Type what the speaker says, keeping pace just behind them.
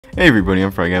Hey everybody,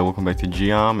 I'm Frog Guy. Welcome back to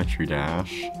Geometry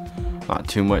Dash. Not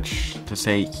too much to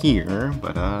say here,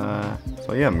 but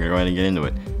so yeah, I'm gonna go ahead and get into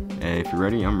it. If you're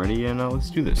ready, I'm ready, and let's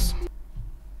do this.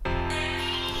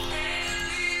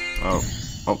 Oh,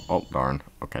 darn.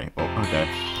 Okay, okay.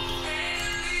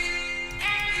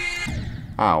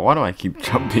 Ah, why do I keep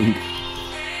jumping?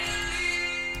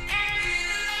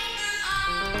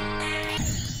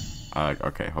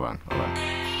 Okay, hold on.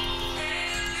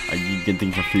 I get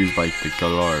getting confused by the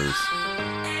colors.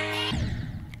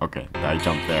 Okay, I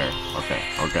jumped there. Okay.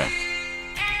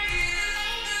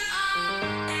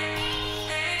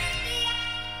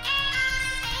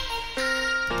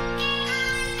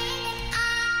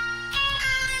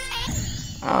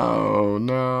 Oh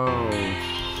no.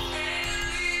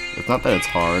 It's not that it's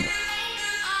hard.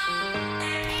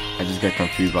 I just get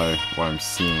confused by what I'm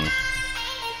seeing.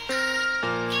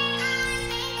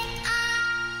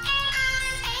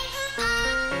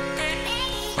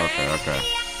 Okay.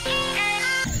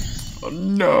 Oh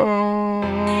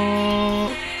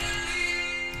no!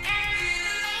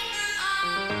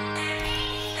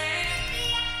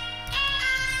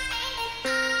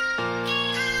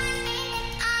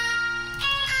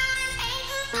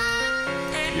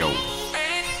 Yo.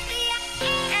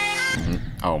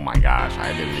 Oh my gosh,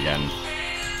 I did it again.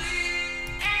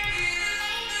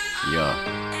 Yeah.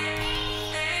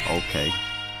 Okay.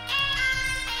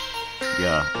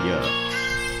 Yeah. Yeah.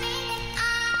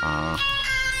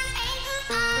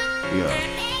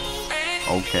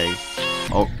 Okay.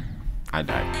 Oh, I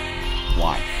died.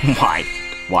 Why?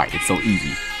 Why? It's so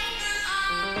easy.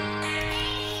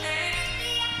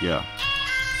 Yeah.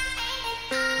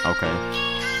 Okay.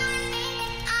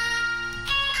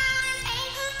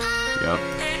 Yep.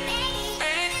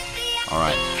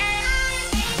 Alright.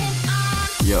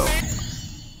 Yo.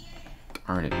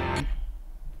 Darn it, man.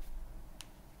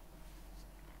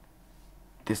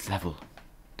 This level.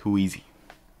 Too easy.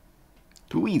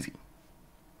 Too easy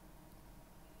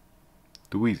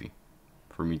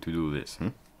for me to do this,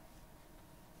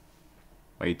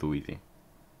 Way too easy.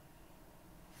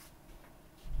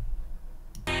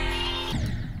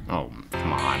 Oh,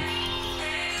 come on.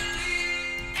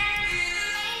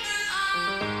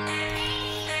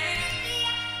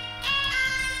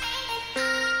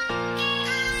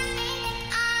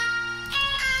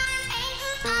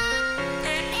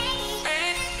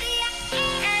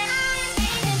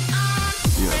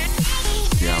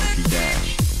 Geometry Dash.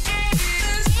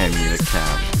 Hand me the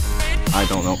cash. I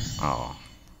don't know. Oh,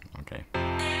 okay.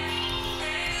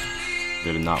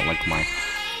 Did it not like my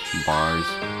bars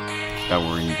that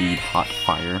were indeed hot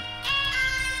fire?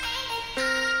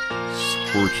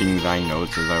 Scorching thy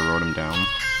notes as I wrote them down.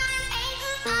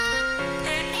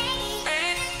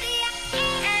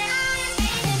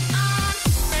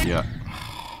 Yeah.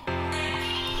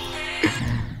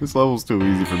 This level's too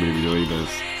easy for me to be doing this.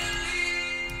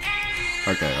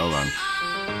 Okay, hold on.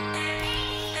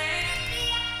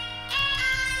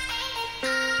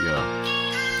 Yeah.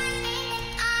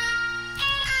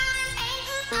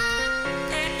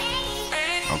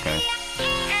 Okay.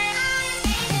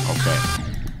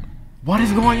 What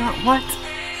is going on? What?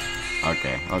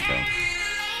 Okay.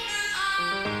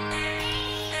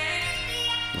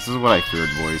 This is what I feared,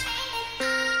 boys.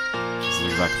 This is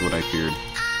exactly what I feared.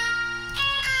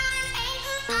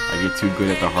 I get too good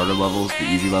at the harder levels. The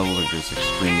easy levels are just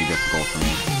extremely difficult for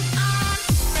me.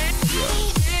 Yeah.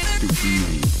 It's too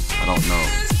easy. I don't know.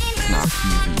 It's not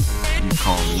easy. You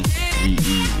call me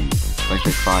V-Easy.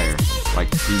 Electric fire.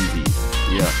 Like easy.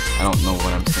 Yeah. I don't know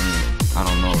what I'm saying. I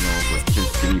don't know, but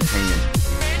just give me pain.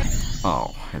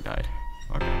 Oh, I died.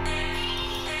 Okay.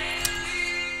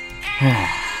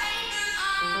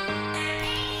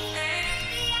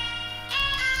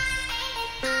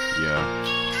 Yeah.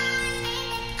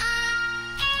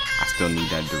 I still need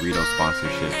that Dorito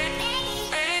sponsorship.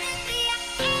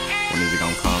 When is it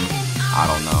gonna come? I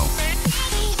don't know.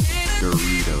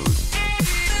 Doritos.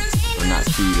 They're not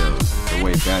Cheetos. They're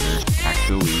way better,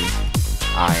 actually.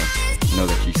 I know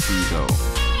that you see though.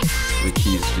 The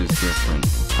cheese is just different.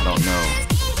 I don't know.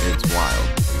 It's wild.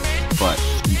 But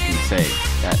you can say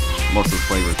that most of the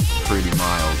flavor is pretty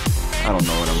mild. I don't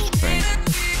know what I'm saying.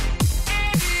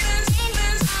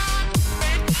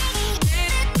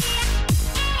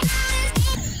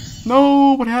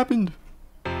 No, what happened?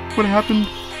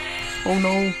 Oh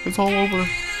no, it's all over.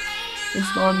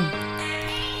 It's done.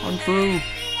 I'm through.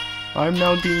 I'm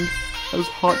now deemed as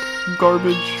hot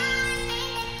garbage.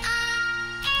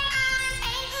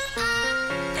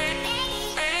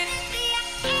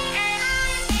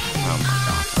 Oh my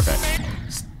god, okay.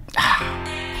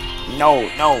 No.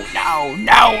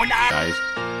 Guys,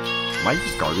 am I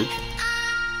just garbage?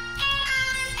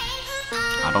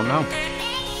 I don't know.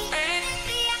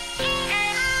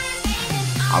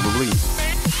 Probably.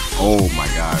 Oh my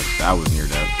gosh, that was near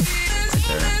death right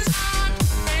there.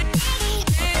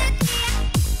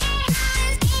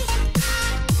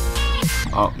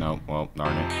 Okay. Oh no, well,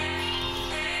 darn it.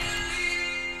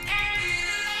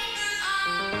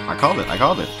 I called it, I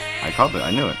called it. I called it,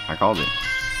 I knew it, I called it.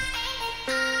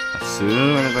 As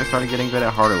soon as I started getting good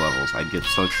at harder levels, I'd get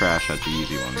so trash at the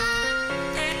easy one.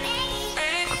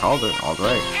 I called it,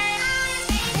 alright.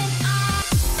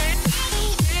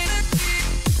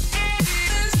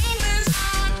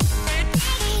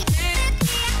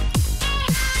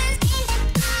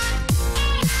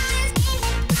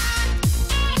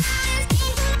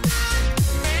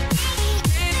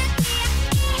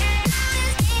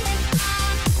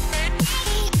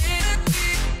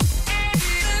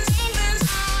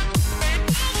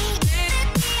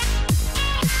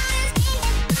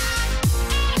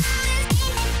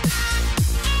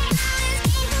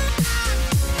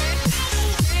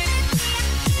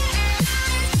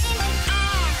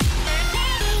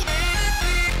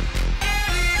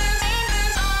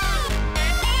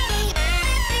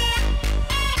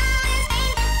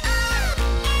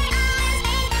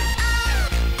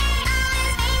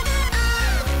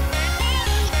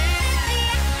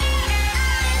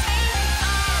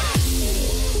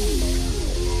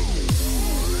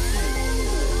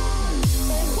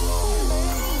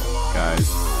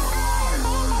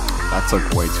 That took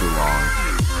way too long.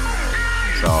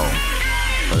 So,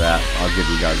 for that, I'll give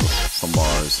you guys some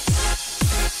bars.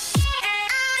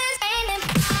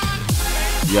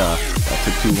 Yeah, that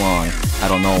took too long. I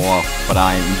don't know why, but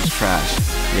I am just trash.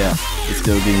 Yeah, it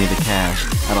still give me the cash.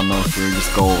 I don't know if you're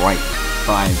just go right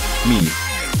by me.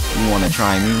 You wanna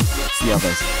try me? See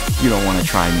others. You don't wanna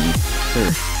try me.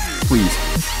 Sir, please.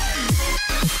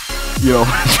 You don't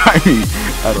wanna try me.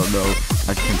 I don't know.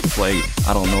 I came to play.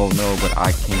 I don't know, but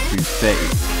I came to say,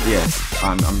 yes,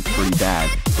 I'm pretty bad,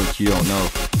 but you don't know.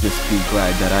 Just be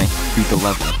glad that I beat the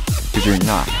level, cause you're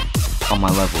not on my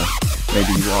level.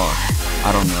 Maybe you are.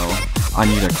 I don't know. I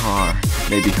need a car.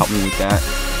 Maybe help me with that.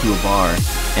 To a bar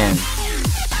and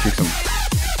drink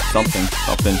something.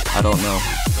 I don't know.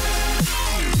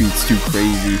 Beat's too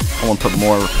crazy. I want to put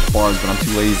more bars, but I'm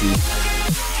too lazy.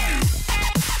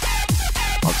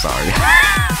 I'm sorry.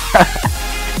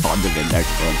 On to the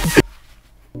next one.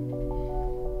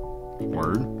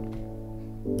 Word.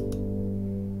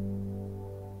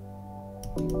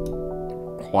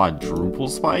 Quadruple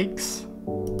spikes?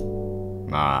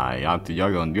 Nah,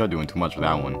 y'all doing too much for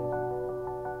that one.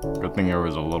 Good thing there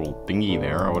was a little thingy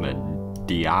there. I would have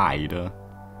died.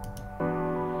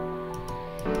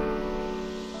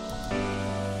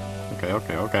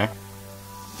 Okay.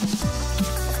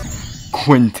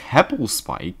 Quintuple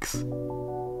spikes?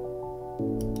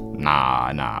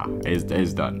 Nah.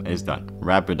 It's done.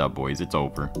 Wrap it up, boys. It's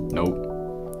over.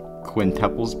 Nope.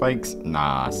 Quintuple spikes?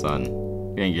 Nah, son.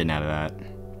 You ain't getting out of that.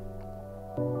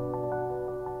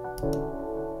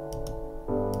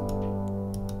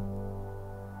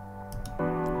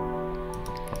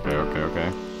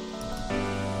 Okay.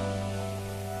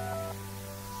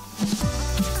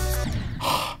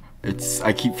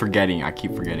 I keep forgetting.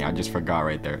 I just forgot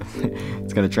right there.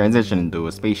 It's gonna transition into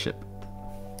a spaceship.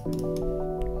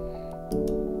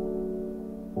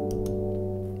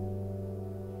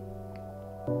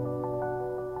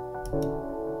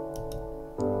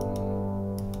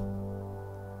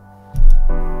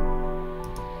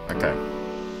 Okay.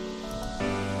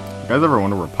 You guys ever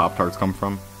wonder where Pop-Tarts come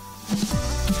from?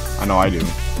 I know I do.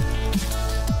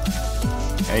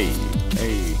 Hey.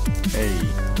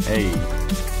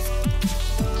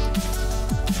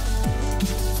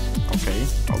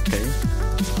 Okay.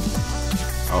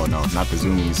 Oh no, not the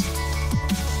zoomies.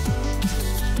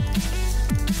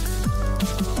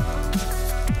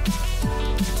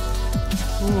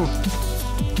 Ooh.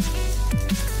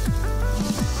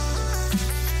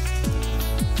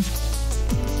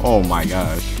 Oh my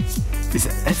gosh.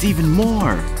 That's even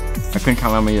more! I couldn't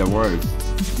count how many there was.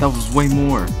 That was way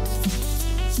more.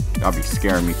 That'll be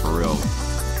scaring me for real.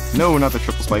 No, not the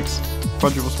triple spikes.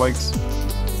 Quadruple spikes.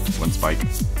 One spike.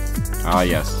 Ah,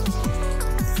 yes.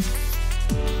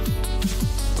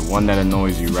 The one that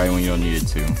annoys you right when you don't need it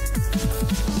to.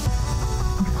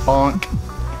 Bonk.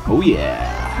 Oh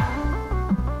yeah.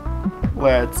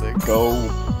 Let's go.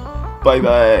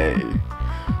 Bye-bye.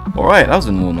 Alright, that was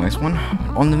a little nice one.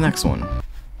 On the next one.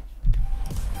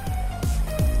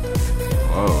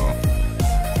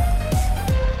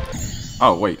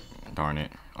 Oh, wait. Darn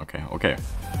it. Okay.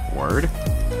 Word?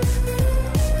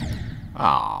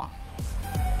 Ah.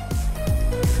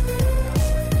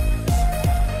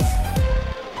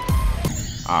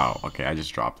 Oh, okay, I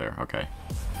just dropped there. Okay.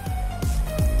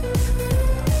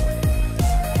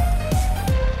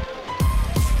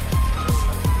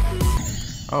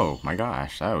 Oh my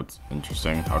gosh, that was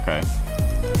interesting. Okay.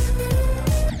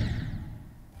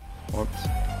 Whoops.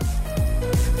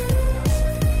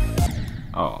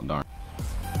 Oh, darn.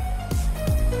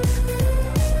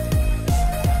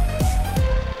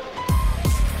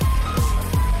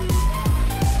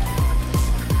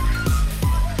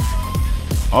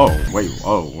 Oh, wait,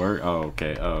 oh, where, oh,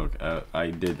 okay, oh,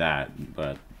 I did that,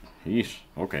 but, yeesh,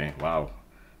 okay, wow,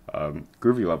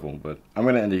 groovy level, but I'm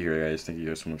gonna end it here, guys. Thank you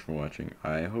guys so much for watching.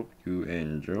 I hope you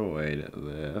enjoyed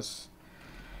this,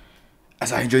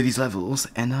 as I enjoy these levels,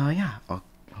 and, yeah, I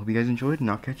hope you guys enjoyed,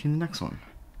 and I'll catch you in the next one.